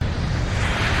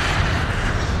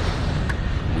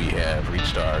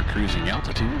star cruising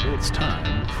altitude, it's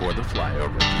time for the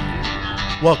Flyover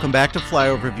View. Welcome back to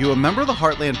Flyover View, a member of the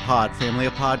Heartland Pod family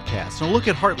of podcasts, and a look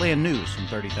at Heartland news from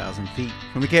 30,000 feet.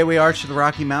 From the Gateway Arch to the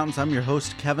Rocky Mountains, I'm your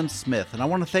host, Kevin Smith, and I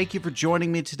want to thank you for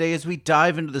joining me today as we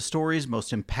dive into the stories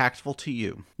most impactful to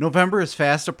you. November is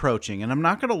fast approaching, and I'm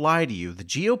not going to lie to you, the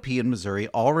GOP in Missouri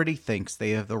already thinks they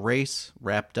have the race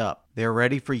wrapped up. They're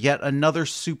ready for yet another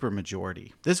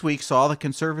supermajority. This week saw the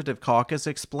Conservative Caucus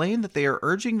explain that they are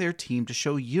urging their team to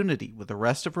show unity with the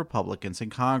rest of Republicans in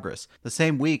Congress. The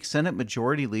same week, Senate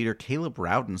Majority Leader Caleb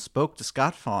Rowden spoke to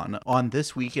Scott Fawn on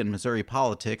This Week in Missouri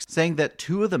Politics, saying that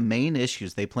two of the main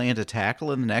issues they plan to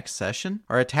tackle in the next session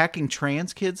are attacking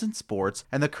trans kids in sports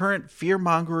and the current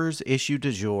fearmongers issue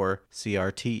du jour,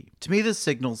 CRT. To me, this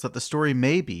signals that the story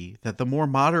may be that the more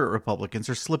moderate Republicans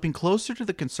are slipping closer to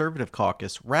the Conservative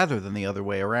Caucus rather than the other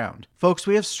way around. Folks,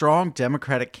 we have strong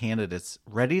Democratic candidates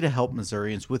ready to help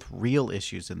Missourians with real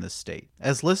issues in this state.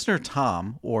 As listener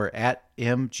Tom, or at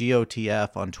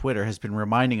MGOTF on Twitter, has been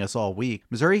reminding us all week,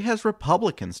 Missouri has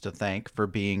Republicans to thank for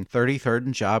being 33rd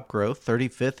in job growth,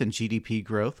 35th in GDP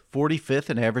growth,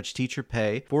 45th in average teacher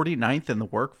pay, 49th in the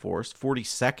workforce,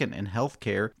 42nd in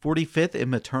healthcare, 45th in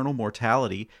maternal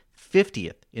mortality,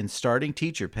 50th in starting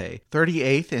teacher pay,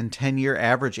 38th in 10-year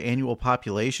average annual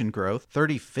population growth,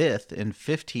 35th in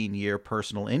 15-year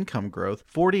personal income growth,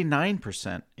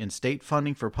 49% in state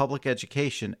funding for public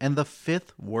education, and the 5th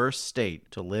worst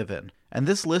state to live in. And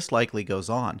this list likely goes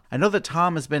on. I know that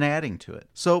Tom has been adding to it.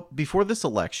 So before this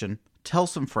election, tell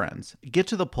some friends, get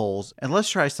to the polls, and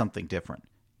let's try something different.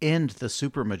 End the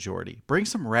supermajority. Bring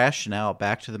some rationale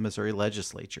back to the Missouri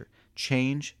legislature.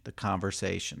 Change the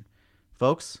conversation.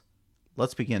 Folks,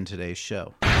 let's begin today's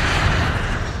show.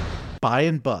 Buy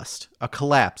and bust, a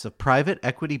collapse of private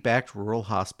equity-backed rural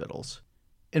hospitals.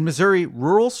 In Missouri,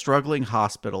 rural struggling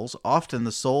hospitals, often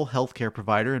the sole healthcare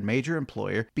provider and major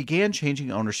employer, began changing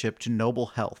ownership to Noble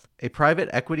Health, a private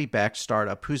equity-backed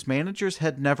startup whose managers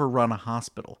had never run a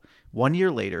hospital. 1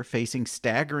 year later, facing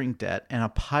staggering debt and a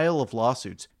pile of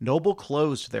lawsuits, Noble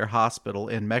closed their hospital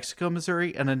in Mexico,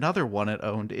 Missouri, and another one it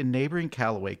owned in neighboring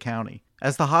Callaway County.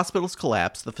 As the hospitals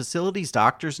collapsed, the facility's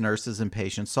doctors, nurses, and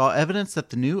patients saw evidence that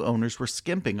the new owners were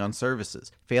skimping on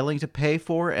services, failing to pay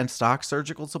for and stock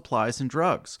surgical supplies and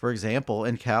drugs. For example,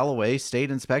 in Callaway,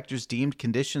 state inspectors deemed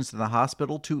conditions in the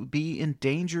hospital to be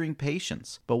endangering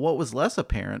patients. But what was less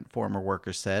apparent, former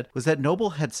workers said, was that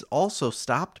Noble had also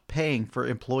stopped paying for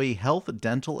employee health,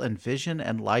 dental, and vision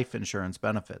and life insurance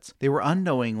benefits. They were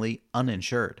unknowingly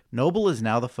uninsured. Noble is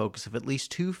now the focus of at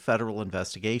least 2 federal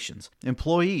investigations.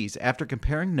 Employees, after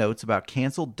comparing notes about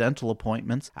canceled dental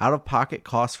appointments, out-of-pocket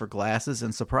costs for glasses,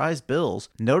 and surprise bills,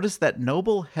 noticed that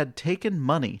Noble had taken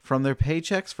money from their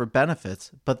paychecks for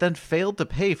benefits, but then failed to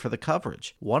pay for the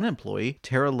coverage. One employee,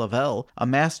 Tara Lavelle,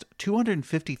 amassed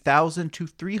 $250,000 to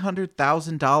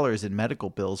 $300,000 in medical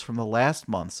bills from the last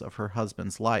months of her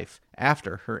husband's life,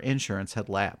 after her insurance had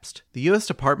lapsed. The U.S.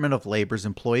 Department of Labor's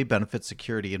Employee Benefit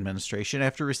Security Administration,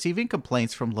 after receiving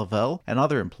complaints from Lavelle and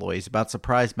other employees about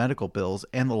surprise medical bills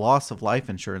and the loss of life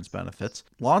insurance benefits,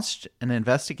 launched an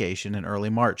investigation in early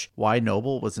March. Why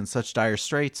Noble was in such dire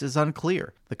straits is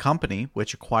unclear. The company,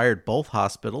 which acquired both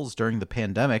hospitals during the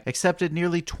pandemic, accepted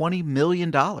nearly $20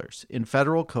 million in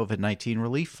federal COVID-19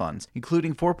 relief funds,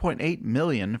 including $4.8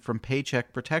 million from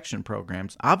Paycheck Protection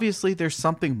programs. Obviously, there's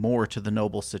something more to the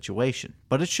Noble situation,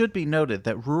 but it should be noted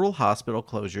that rural hospital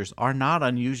closures are not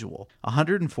unusual.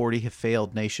 140 have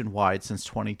failed nationwide since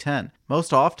 2010.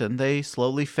 Most often, they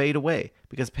slowly fade away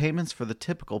because payments for the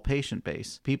typical patient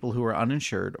base, people who are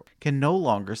uninsured, can no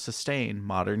longer sustain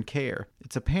modern care.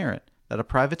 It's apparent that a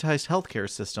privatized healthcare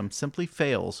system simply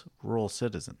fails rural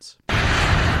citizens.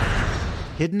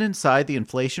 Hidden inside the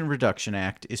Inflation Reduction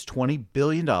Act is $20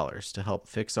 billion to help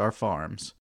fix our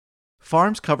farms.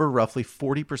 Farms cover roughly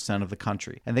 40% of the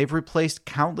country, and they've replaced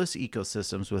countless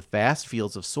ecosystems with vast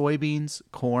fields of soybeans,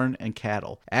 corn, and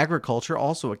cattle. Agriculture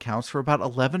also accounts for about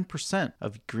 11%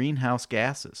 of greenhouse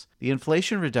gases. The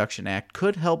Inflation Reduction Act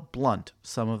could help blunt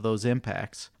some of those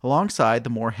impacts. Alongside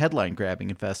the more headline-grabbing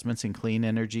investments in clean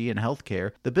energy and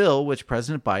healthcare, the bill, which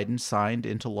President Biden signed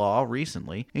into law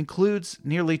recently, includes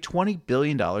nearly $20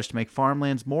 billion to make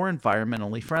farmlands more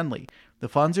environmentally friendly. The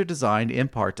funds are designed in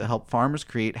part to help farmers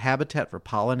create habitat for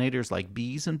pollinators like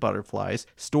bees and butterflies,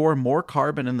 store more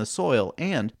carbon in the soil,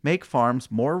 and make farms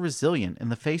more resilient in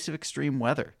the face of extreme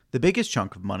weather. The biggest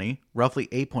chunk of money, roughly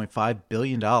 $8.5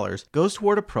 billion, goes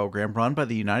toward a program run by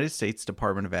the United States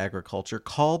Department of Agriculture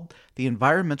called the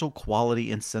Environmental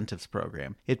Quality Incentives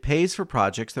Program. It pays for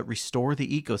projects that restore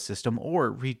the ecosystem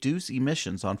or reduce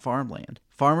emissions on farmland.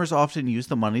 Farmers often use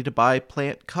the money to buy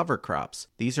plant cover crops.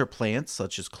 These are plants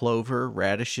such as clover,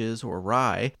 radishes, or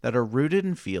rye that are rooted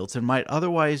in fields and might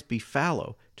otherwise be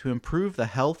fallow to improve the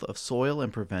health of soil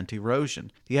and prevent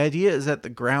erosion. The idea is that the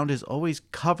ground is always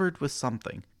covered with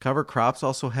something. Cover crops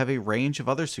also have a range of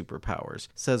other superpowers,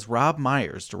 says Rob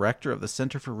Myers, director of the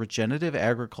Center for Regenerative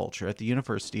Agriculture at the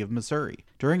University of Missouri.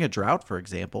 During a drought, for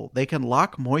example, they can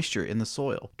lock moisture in the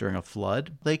soil. During a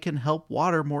flood, they can help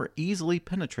water more easily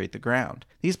penetrate the ground.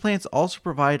 These plants also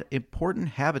provide important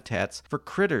habitats for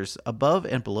critters above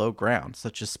and below ground,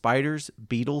 such as spiders,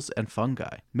 beetles, and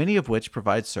fungi, many of which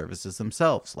provide services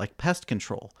themselves, like pest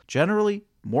control. Generally,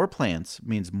 more plants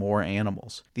means more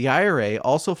animals. The IRA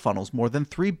also funnels more than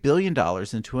 $3 billion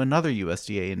into another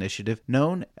USDA initiative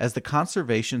known as the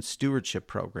Conservation Stewardship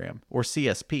Program, or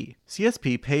CSP.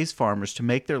 CSP pays farmers to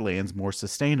make their lands more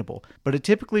sustainable, but it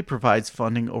typically provides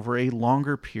funding over a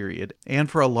longer period and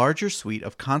for a larger suite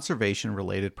of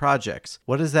conservation-related projects.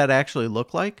 What does that actually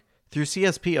look like? Through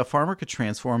CSP, a farmer could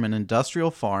transform an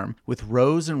industrial farm with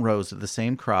rows and rows of the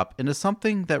same crop into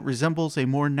something that resembles a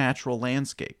more natural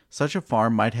landscape. Such a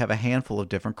farm might have a handful of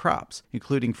different crops,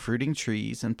 including fruiting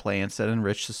trees and plants that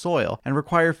enrich the soil and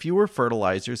require fewer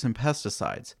fertilizers and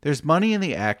pesticides. There's money in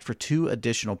the Act for 2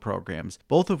 additional programs,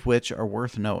 both of which are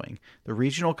worth knowing: the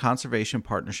Regional Conservation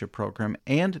Partnership Program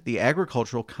and the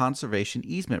Agricultural Conservation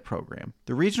Easement Program.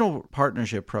 The Regional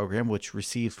Partnership Program, which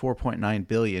receives $4.9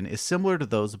 billion, is similar to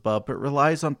those above, but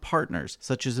relies on partners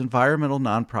such as environmental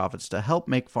nonprofits to help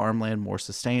make farmland more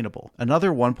sustainable.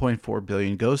 Another $1.4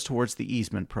 billion goes towards the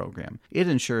easement program. It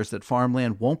ensures that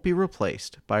farmland won't be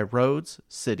replaced by roads,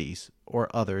 cities, or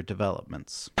other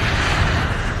developments.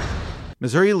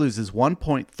 Missouri loses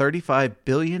 $1.35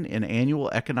 billion in annual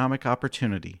economic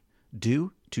opportunity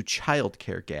due to child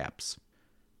care gaps.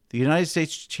 The United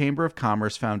States Chamber of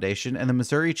Commerce Foundation and the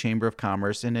Missouri Chamber of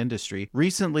Commerce and Industry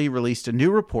recently released a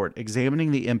new report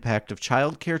examining the impact of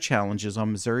child care challenges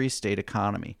on Missouri's state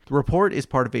economy. The report is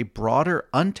part of a broader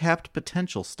untapped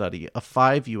potential study of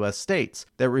 5 U.S. states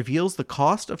that reveals the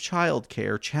cost of child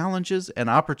care challenges and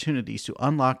opportunities to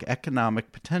unlock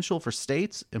economic potential for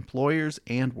states, employers,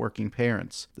 and working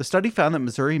parents. The study found that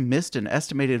Missouri missed an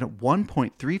estimated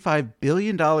 $1.35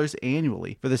 billion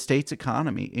annually for the state's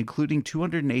economy, including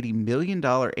 $280 million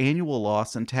annual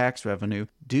loss in tax revenue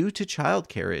due to child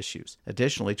care issues.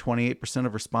 Additionally, 28%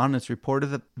 of respondents reported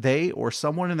that they or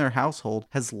someone in their household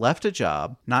has left a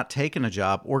job, not taken a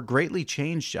job, or greatly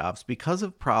changed jobs because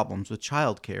of problems with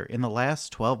child care in the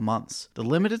last 12 months. The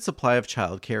limited supply of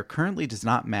child care currently does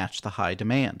not match the high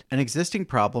demand, an existing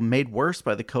problem made worse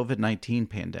by the COVID-19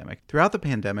 pandemic. Throughout the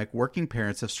pandemic, working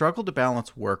parents have struggled to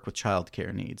balance work with child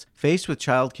care needs, faced with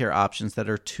child care options that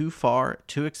are too far,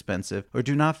 too expensive, or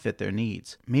do not fit their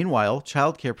needs. Meanwhile,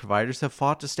 child care providers have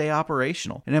fought to stay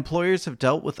operational, and employers have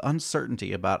dealt with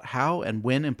uncertainty about how and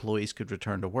when employees could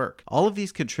return to work. All of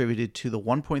these contributed to the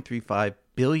 $1.35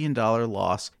 billion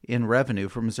loss in revenue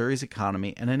for Missouri's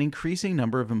economy and an increasing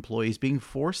number of employees being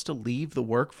forced to leave the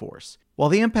workforce. While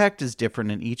the impact is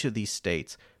different in each of these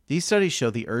states, these studies show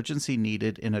the urgency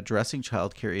needed in addressing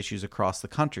child care issues across the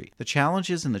country. The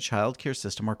challenges in the child care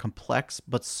system are complex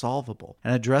but solvable,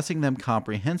 and addressing them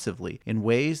comprehensively in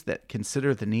ways that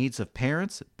consider the needs of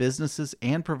parents, businesses,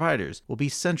 and providers will be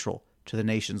central to the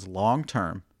nation's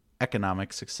long-term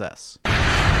economic success.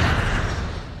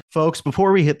 Folks,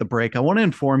 before we hit the break, I want to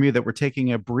inform you that we're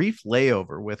taking a brief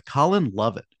layover with Colin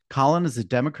Lovett. Colin is a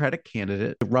Democratic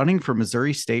candidate running for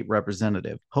Missouri State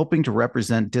Representative, hoping to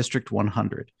represent District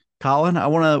 100. Colin, I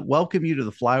want to welcome you to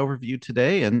the Flyover View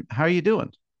today, and how are you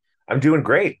doing? I'm doing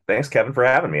great. Thanks, Kevin, for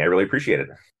having me. I really appreciate it.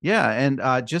 Yeah,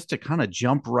 and just to kind of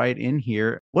jump right in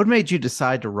here, what made you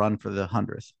decide to run for the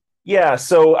 100th? Yeah,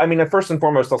 so I mean, first and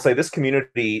foremost, I'll say this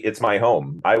community, it's my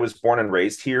home. I was born and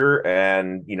raised here,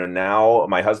 and now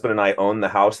my husband and I own the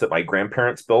house that my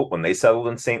grandparents built when they settled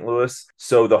in St. Louis.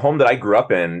 So the home that I grew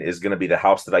up in is going to be the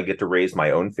house that I get to raise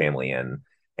my own family in.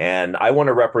 And I want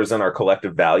to represent our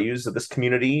collective values of this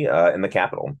community in the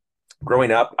Capitol.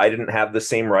 Growing up, I didn't have the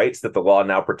same rights that the law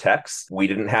now protects. We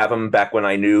didn't have them back when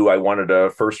I knew I wanted to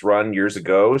first run years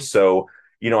ago. So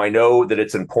I know that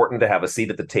it's important to have a seat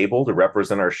at the table to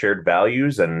represent our shared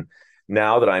values. And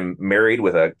now that I'm married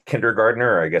with a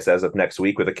kindergartner, or I guess as of next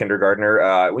week with a kindergartner,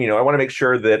 I want to make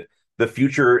sure that the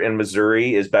future in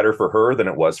Missouri is better for her than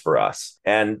it was for us.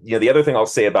 And, the other thing I'll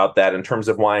say about that in terms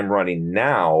of why I'm running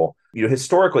now,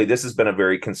 Historically, this has been a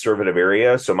very conservative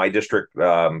area. So my district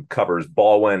covers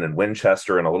Baldwin and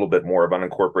Winchester and a little bit more of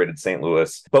unincorporated St.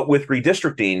 Louis. But with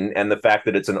redistricting and the fact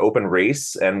that it's an open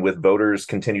race, and with voters'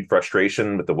 continued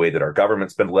frustration with the way that our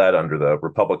government's been led under the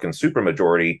Republican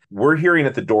supermajority, we're hearing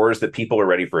at the doors that people are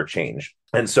ready for a change.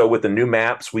 And so with the new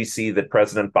maps, we see that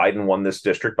President Biden won this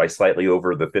district by slightly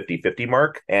over the 50-50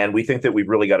 mark. And we think that we've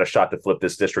really got a shot to flip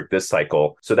this district this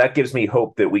cycle. So that gives me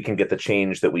hope that we can get the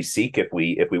change that we seek if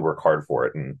we work hard for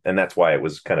it. And that's why it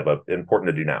was kind of important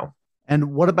to do now.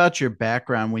 And what about your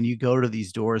background when you go to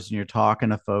these doors and you're talking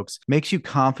to folks? Makes you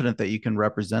confident that you can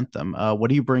represent them? What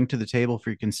do you bring to the table for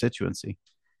your constituency?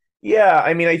 Yeah,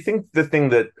 I mean, I think the thing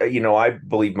that, I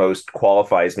believe most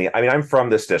qualifies me. I mean, I'm from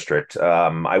this district.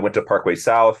 I went to Parkway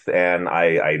South, and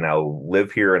I now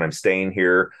live here, and I'm staying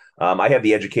here. I have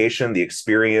the education, the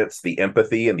experience, the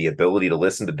empathy, and the ability to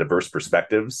listen to diverse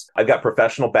perspectives. I've got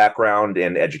professional background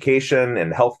in education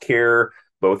and healthcare,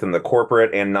 both in the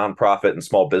corporate and nonprofit and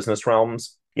small business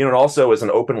realms. And also as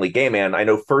an openly gay man, I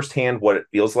know firsthand what it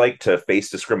feels like to face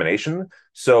discrimination.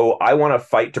 So I want to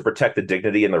fight to protect the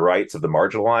dignity and the rights of the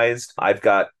marginalized. I've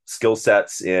got skill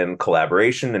sets in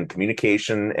collaboration and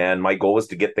communication, and my goal is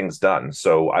to get things done.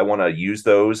 So I want to use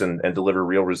those and deliver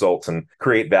real results and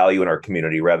create value in our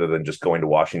community rather than just going to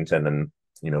Washington and,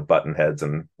 button heads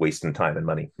and wasting time and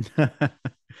money.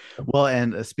 Well,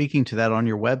 and speaking to that, on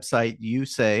your website, you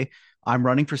say, I'm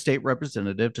running for state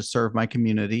representative to serve my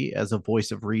community as a voice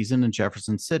of reason in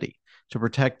Jefferson City, to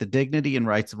protect the dignity and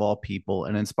rights of all people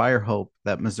and inspire hope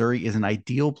that Missouri is an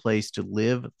ideal place to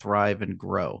live, thrive, and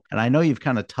grow. And I know you've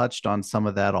kind of touched on some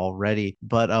of that already,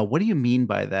 but what do you mean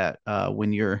by that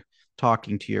when you're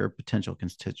talking to your potential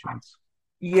constituents?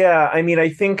 Yeah, I mean, I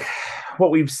think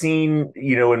what we've seen,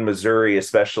 in Missouri,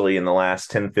 especially in the last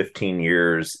 10, 15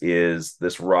 years, is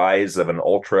this rise of an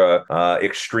ultra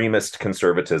extremist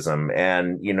conservatism.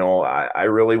 And, I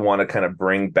really want to kind of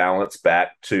bring balance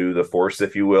back to the force,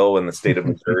 if you will, in the state of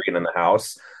Missouri and in the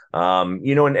House.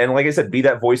 And like I said, be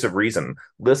that voice of reason,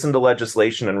 listen to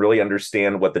legislation and really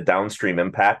understand what the downstream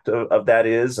impact of that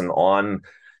is and on,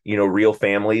 real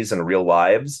families and real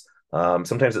lives.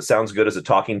 Sometimes it sounds good as a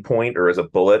talking point or as a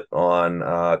bullet on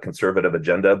a conservative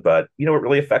agenda, but, it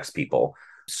really affects people.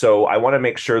 So I want to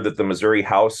make sure that the Missouri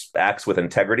House acts with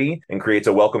integrity and creates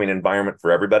a welcoming environment for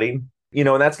everybody.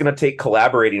 And that's going to take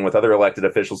collaborating with other elected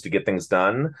officials to get things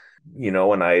done.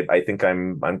 And I think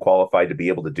I'm qualified to be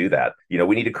able to do that.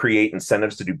 We need to create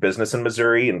incentives to do business in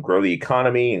Missouri and grow the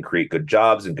economy and create good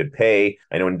jobs and good pay.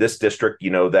 I know in this district,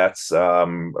 that's a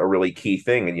really key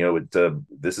thing. And,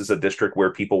 this is a district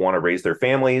where people want to raise their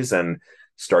families and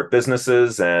start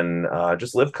businesses and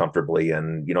just live comfortably.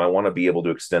 And, I want to be able to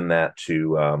extend that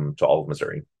to all of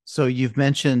Missouri. So you've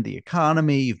mentioned the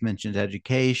economy, you've mentioned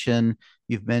education,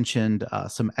 you've mentioned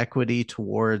some equity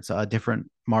towards different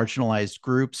marginalized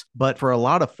groups. But for a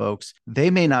lot of folks, they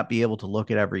may not be able to look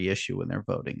at every issue when they're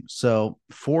voting. So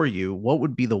for you, what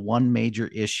would be the one major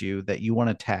issue that you want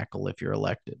to tackle if you're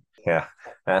elected? Yeah,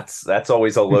 that's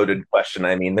always a loaded question.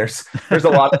 I mean, there's a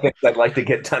lot of things I'd like to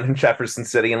get done in Jefferson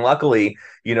City, and luckily,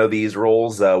 these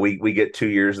roles we get 2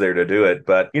 years there to do it.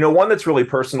 But one that's really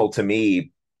personal to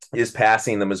me is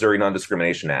passing the Missouri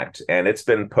Non-Discrimination Act. And it's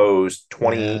been posed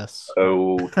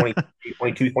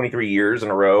 23 years in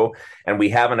a row, and we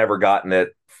haven't ever gotten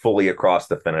it fully across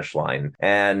the finish line.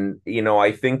 And,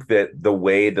 I think that the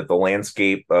way that the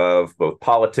landscape of both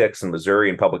politics and Missouri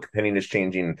and public opinion is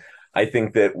changing, I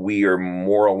think that we are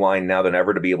more aligned now than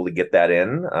ever to be able to get that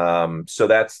in. So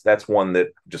that's one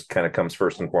that just kind of comes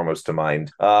first and foremost to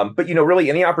mind. But, really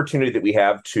any opportunity that we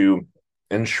have to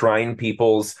enshrine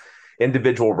people's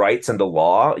individual rights into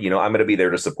law, I'm going to be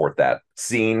there to support that.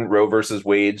 Seeing Roe versus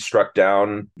Wade struck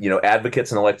down,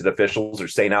 advocates and elected officials are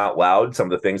saying out loud some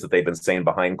of the things that they've been saying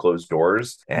behind closed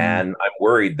doors. And I'm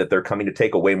worried that they're coming to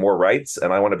take away more rights.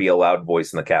 And I want to be a loud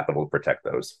voice in the Capitol to protect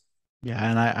those.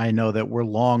 Yeah, and I know that we're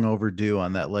long overdue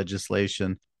on that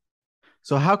legislation.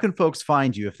 So how can folks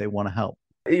find you if they want to help?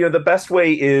 The best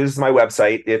way is my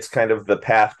website. It's kind of the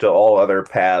path to all other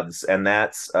paths, and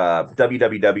that's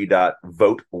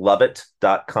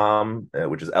www.votelovett.com,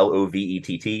 which is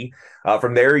LOVETT.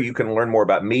 From there, you can learn more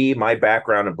about me, my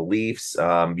background and beliefs.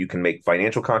 You can make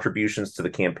financial contributions to the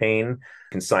campaign. You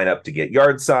can sign up to get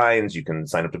yard signs. You can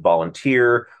sign up to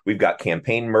volunteer. We've got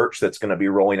campaign merch that's going to be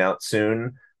rolling out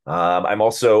soon. I'm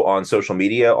also on social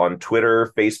media, on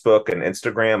Twitter, Facebook, and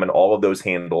Instagram, and all of those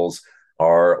handles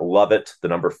are Lovett, the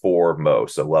number 4 Mo.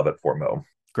 So Lovett for Mo.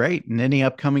 Great. And any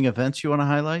upcoming events you want to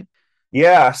highlight?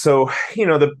 Yeah, so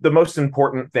the most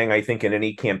important thing I think in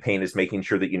any campaign is making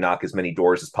sure that you knock as many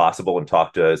doors as possible and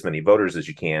talk to as many voters as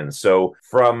you can. So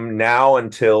from now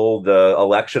until the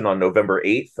election on November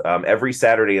 8th, every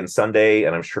Saturday and Sunday,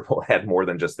 and I'm sure we'll add more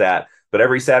than just that, but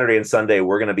every Saturday and Sunday,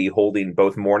 we're going to be holding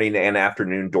both morning and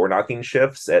afternoon door knocking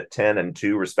shifts at 10 and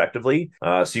 2, respectively.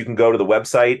 So you can go to the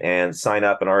website and sign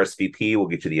up an RSVP. We'll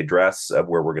get you the address of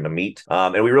where we're going to meet.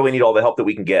 And we really need all the help that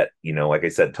we can get. Like I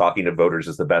said, talking to voters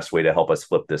is the best way to help us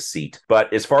flip this seat.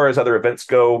 But as far as other events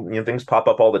go, things pop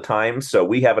up all the time. So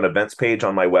we have an events page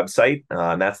on my website,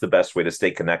 and that's the best way to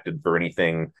stay connected for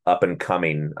anything up and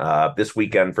coming. This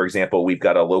weekend, for example, we've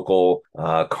got a local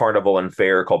carnival and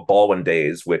fair called Baldwin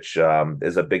Days, which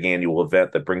is a big annual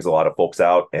event that brings a lot of folks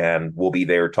out, and we'll be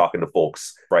there talking to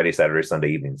folks Friday, Saturday, Sunday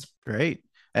evenings. Great.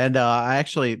 And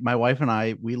my wife and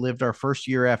I, we lived our first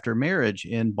year after marriage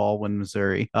in Baldwin,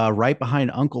 Missouri, right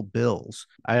behind Uncle Bill's.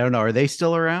 I don't know. Are they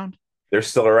still around? They're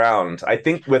still around. I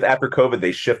think after COVID,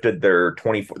 they shifted their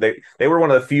 24. They were one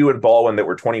of the few in Baldwin that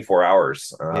were 24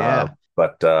 hours. Yeah.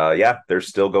 But they're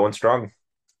still going strong.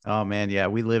 Oh, man. Yeah.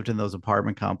 We lived in those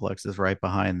apartment complexes right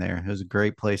behind there. It was a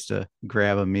great place to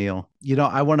grab a meal.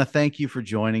 I want to thank you for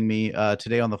joining me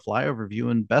today on the Flyover Review,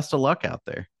 and best of luck out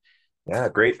there. Yeah,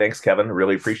 great. Thanks, Kevin.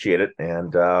 Really appreciate it.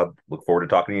 And look forward to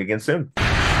talking to you again soon.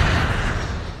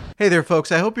 Hey there,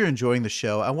 folks. I hope you're enjoying the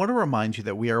show. I want to remind you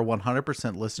that we are a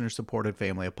 100% listener-supported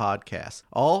family of podcasts,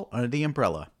 all under the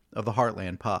umbrella of the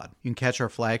Heartland Pod. You can catch our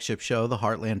flagship show, the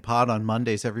Heartland Pod, on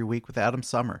Mondays every week with Adam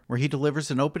Summer, where he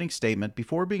delivers an opening statement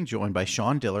before being joined by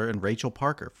Sean Diller and Rachel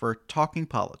Parker for Talking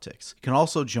Politics. You can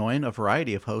also join a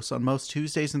variety of hosts on most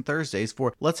Tuesdays and Thursdays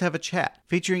for Let's Have a Chat,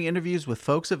 featuring interviews with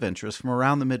folks of interest from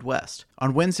around the Midwest.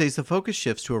 On Wednesdays, the focus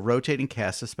shifts to a rotating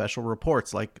cast of special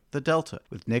reports like The Delta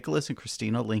with Nicholas and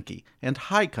Christina Linke, and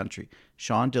High Country,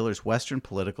 Sean Diller's Western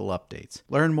political updates.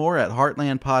 Learn more at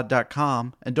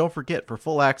heartlandpod.com, and don't forget, for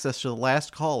full access to the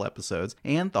Last Call episodes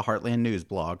and the Heartland News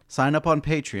blog, sign up on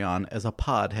Patreon as a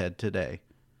podhead today.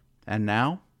 And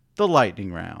now, the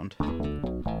lightning round.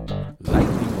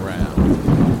 Lightning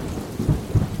round.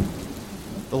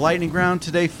 The lightning round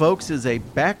today, folks, is a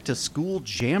back-to-school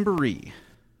jamboree.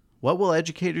 What will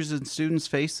educators and students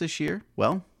face this year?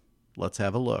 Well, let's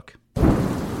have a look.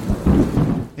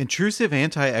 Intrusive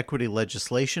anti-equity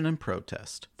legislation and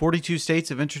protest. 42 states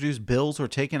have introduced bills or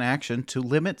taken action to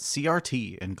limit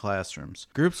CRT in classrooms.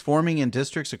 Groups forming in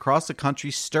districts across the country,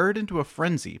 stirred into a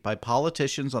frenzy by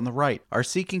politicians on the right, are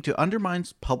seeking to undermine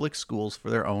public schools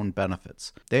for their own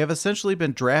benefits. They have essentially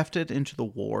been drafted into the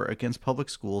war against public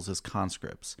schools as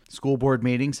conscripts. School board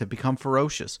meetings have become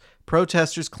ferocious.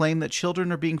 Protesters claim that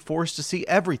children are being forced to see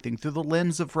everything through the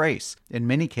lens of race. In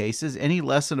many cases, any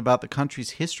lesson about the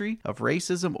country's history of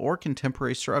racism or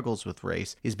contemporary struggles with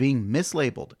race is being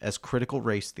mislabeled as critical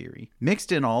race theory.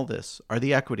 Mixed in all this are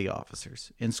the equity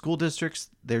officers. In school districts,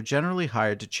 they're generally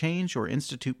hired to change or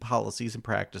institute policies and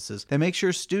practices that make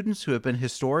sure students who have been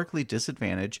historically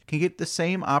disadvantaged can get the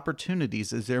same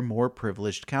opportunities as their more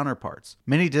privileged counterparts.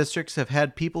 Many districts have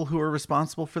had people who are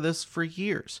responsible for this for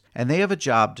years, and they have a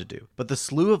job to do. But the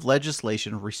slew of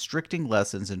legislation restricting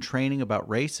lessons and training about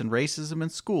race and racism in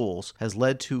schools has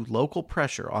led to local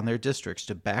pressure on their districts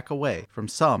to back away from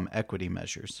some equity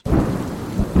measures.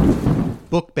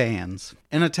 Book bans.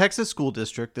 In a Texas school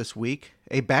district this week,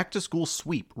 a back-to-school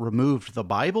sweep removed the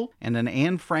Bible and an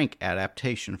Anne Frank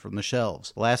adaptation from the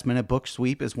shelves. The last-minute book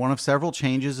sweep is one of several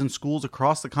changes in schools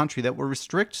across the country that will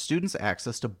restrict students'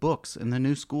 access to books in the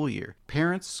new school year.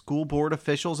 Parents, school board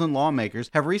officials, and lawmakers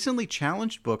have recently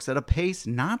challenged books at a pace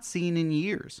not seen in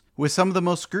years, with some of the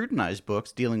most scrutinized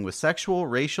books dealing with sexual,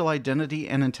 racial identity,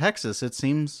 and in Texas, it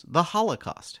seems the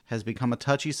Holocaust has become a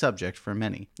touchy subject for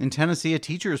many. In Tennessee, a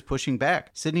teacher is pushing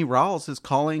back. Sydney Rawls is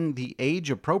calling the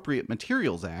Age-Appropriate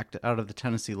Materials Act out of the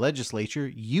Tennessee legislature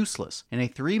useless in a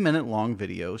 3-minute long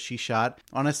video she shot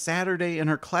on a Saturday in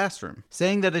her classroom,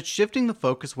 saying that it's shifting the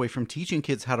focus away from teaching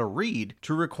kids how to read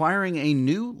to requiring a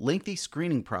new lengthy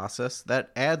screening process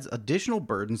that adds additional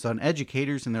burdens on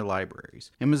educators in their libraries.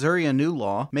 In Missouri, a new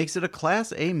law makes it a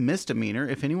Class A misdemeanor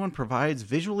if anyone provides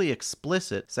visually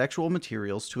explicit sexual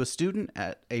materials to a student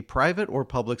at a private or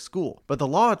public school. But the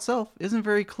law itself isn't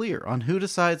very clear on who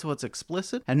decides what's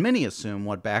explicit, and many assume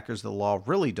what backers of the law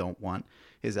really don't want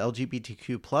is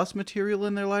LGBTQ plus material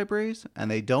in their libraries, and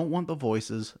they don't want the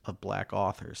voices of black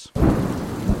authors.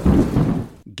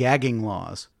 Gagging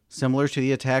laws. Similar to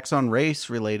the attacks on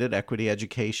race-related equity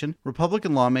education,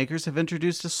 Republican lawmakers have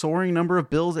introduced a soaring number of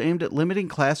bills aimed at limiting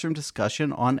classroom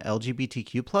discussion on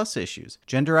LGBTQ+ issues.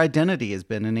 Gender identity has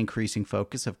been an increasing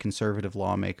focus of conservative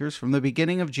lawmakers. From the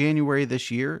beginning of January this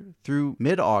year through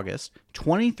mid-August,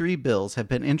 23 bills have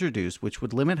been introduced which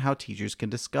would limit how teachers can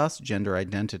discuss gender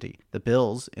identity. The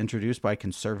bills, introduced by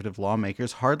conservative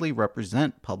lawmakers, hardly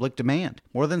represent public demand.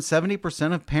 More than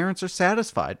 70% of parents are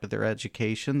satisfied with their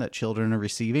education that children are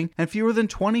receiving, and fewer than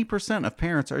 20% of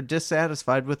parents are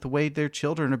dissatisfied with the way their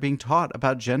children are being taught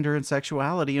about gender and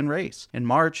sexuality and race. In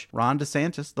March, Ron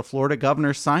DeSantis, the Florida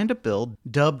governor, signed a bill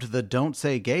dubbed the Don't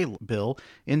Say Gay bill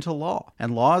into law,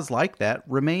 and laws like that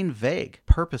remain vague,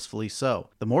 purposefully so.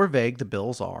 The more vague the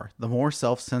bills are, the more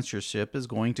self-censorship is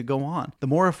going to go on. The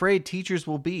more afraid teachers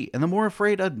will be, and the more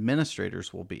afraid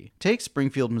administrators will be. Take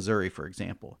Springfield, Missouri, for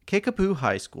example. Kickapoo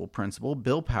High School principal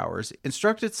Bill Powers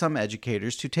instructed some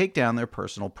educators to take down their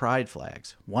personal pride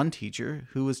flags. One teacher,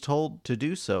 who was told to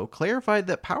do so, clarified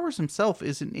that Powers himself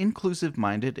is an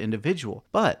inclusive-minded individual,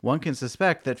 but one can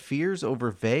suspect that fears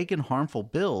over vague and harmful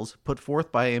bills put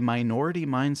forth by a minority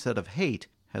mindset of hate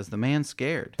has the man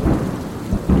scared.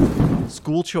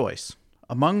 School choice.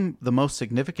 Among the most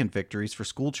significant victories for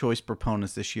school choice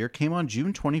proponents this year came on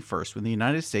June 21st when the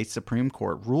United States Supreme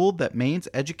Court ruled that Maine's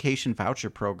education voucher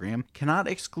program cannot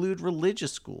exclude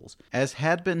religious schools, as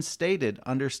had been stated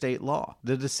under state law.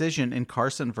 The decision in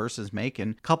Carson versus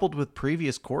Macon, coupled with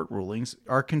previous court rulings,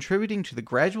 are contributing to the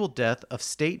gradual death of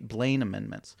state Blaine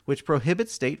amendments, which prohibit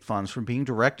state funds from being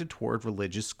directed toward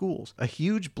religious schools, a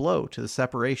huge blow to the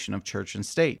separation of church and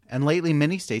state. And lately,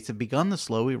 many states have begun the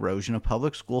slow erosion of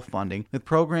public school funding with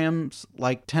programs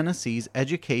like Tennessee's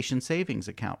Education Savings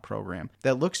Account program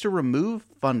that looks to remove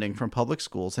funding from public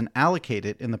schools and allocate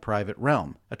it in the private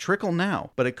realm. A trickle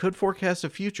now, but it could forecast a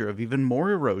future of even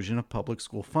more erosion of public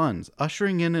school funds,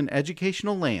 ushering in an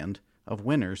educational land of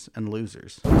winners and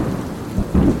losers.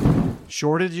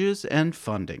 Shortages and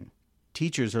funding.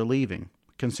 Teachers are leaving.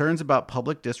 Concerns about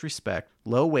public disrespect,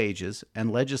 low wages,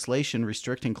 and legislation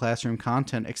restricting classroom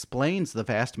content explains the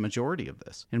vast majority of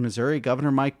this. In Missouri,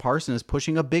 Governor Mike Parson is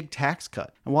pushing a big tax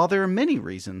cut, and while there are many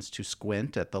reasons to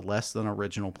squint at the less than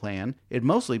original plan, it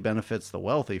mostly benefits the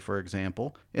wealthy, for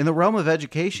example. In the realm of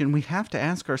education, we have to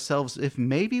ask ourselves if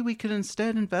maybe we could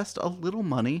instead invest a little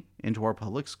money into our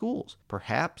public schools.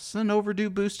 Perhaps an overdue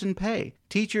boost in pay.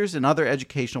 Teachers and other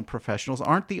educational professionals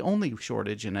aren't the only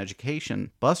shortage in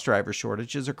education. Bus driver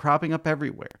shortages are cropping up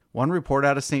everywhere. One report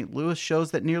out of St. Louis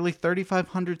shows that nearly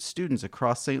 3,500 students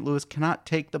across St. Louis cannot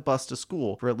take the bus to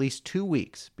school for at least 2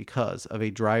 weeks because of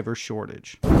a driver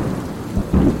shortage.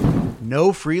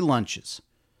 No free lunches.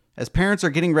 As parents are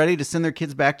getting ready to send their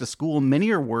kids back to school, many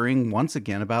are worrying once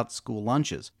again about school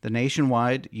lunches. The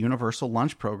nationwide Universal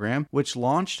Lunch Program, which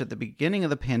launched at the beginning of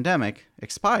the pandemic,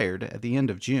 expired at the end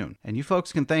of June. And you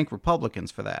folks can thank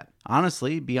Republicans for that.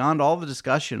 Honestly, beyond all the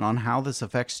discussion on how this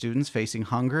affects students facing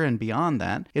hunger and beyond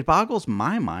that, it boggles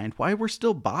my mind why we're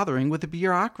still bothering with the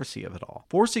bureaucracy of it all.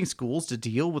 Forcing schools to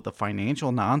deal with the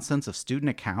financial nonsense of student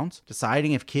accounts,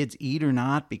 deciding if kids eat or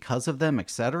not because of them,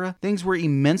 etc. Things were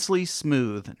immensely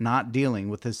smooth not dealing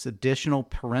with this additional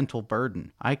parental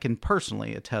burden. I can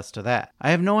personally attest to that.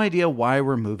 I have no idea why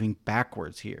we're moving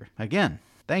backwards here. Again,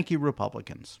 thank you,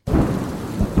 Republicans.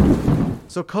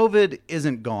 So COVID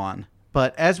isn't gone.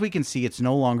 But as we can see, it's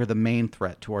no longer the main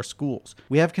threat to our schools.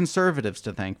 We have conservatives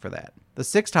to thank for that. The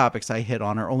 6 topics I hit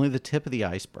on are only the tip of the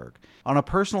iceberg. On a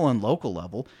personal and local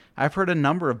level, I've heard a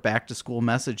number of back-to-school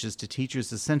messages to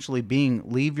teachers essentially being,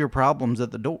 leave your problems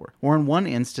at the door. Or in one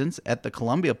instance, at the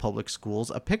Columbia Public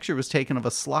Schools, a picture was taken of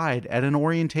a slide at an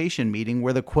orientation meeting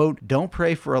where the quote, "Don't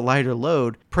pray for a lighter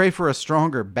load, pray for a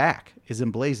stronger back," is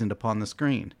emblazoned upon the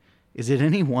screen. Is it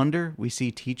any wonder we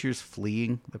see teachers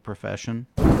fleeing the profession?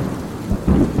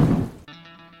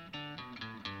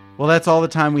 Well, that's all the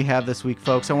time we have this week,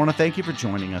 folks. I want to thank you for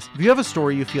joining us. If you have a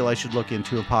story you feel I should look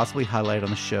into and possibly highlight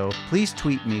on the show, please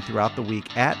tweet me throughout the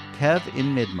week at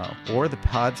KevInMidmo or the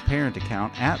pod's parent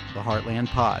account at the Heartland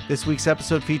Pod. This week's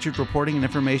episode featured reporting and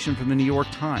information from the New York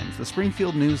Times, the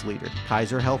Springfield News Leader,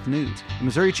 Kaiser Health News, the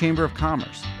Missouri Chamber of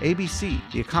Commerce, ABC,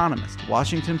 The Economist,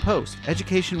 Washington Post,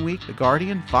 Education Week, The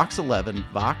Guardian, Fox 11,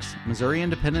 Vox, Missouri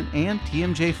Independent, and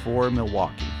TMJ4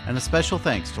 Milwaukee. And a special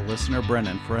thanks to listener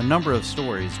Brennan for a number of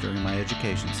stories during my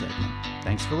education segment.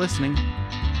 Thanks for listening.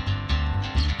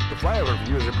 The Flyover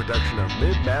Review is a production of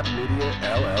Mid-Map Media,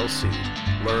 LLC.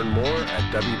 Learn more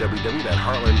at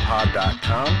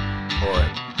www.heartlandpod.com or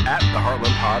at the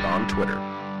Heartland Pod on Twitter.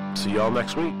 See y'all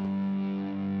next week.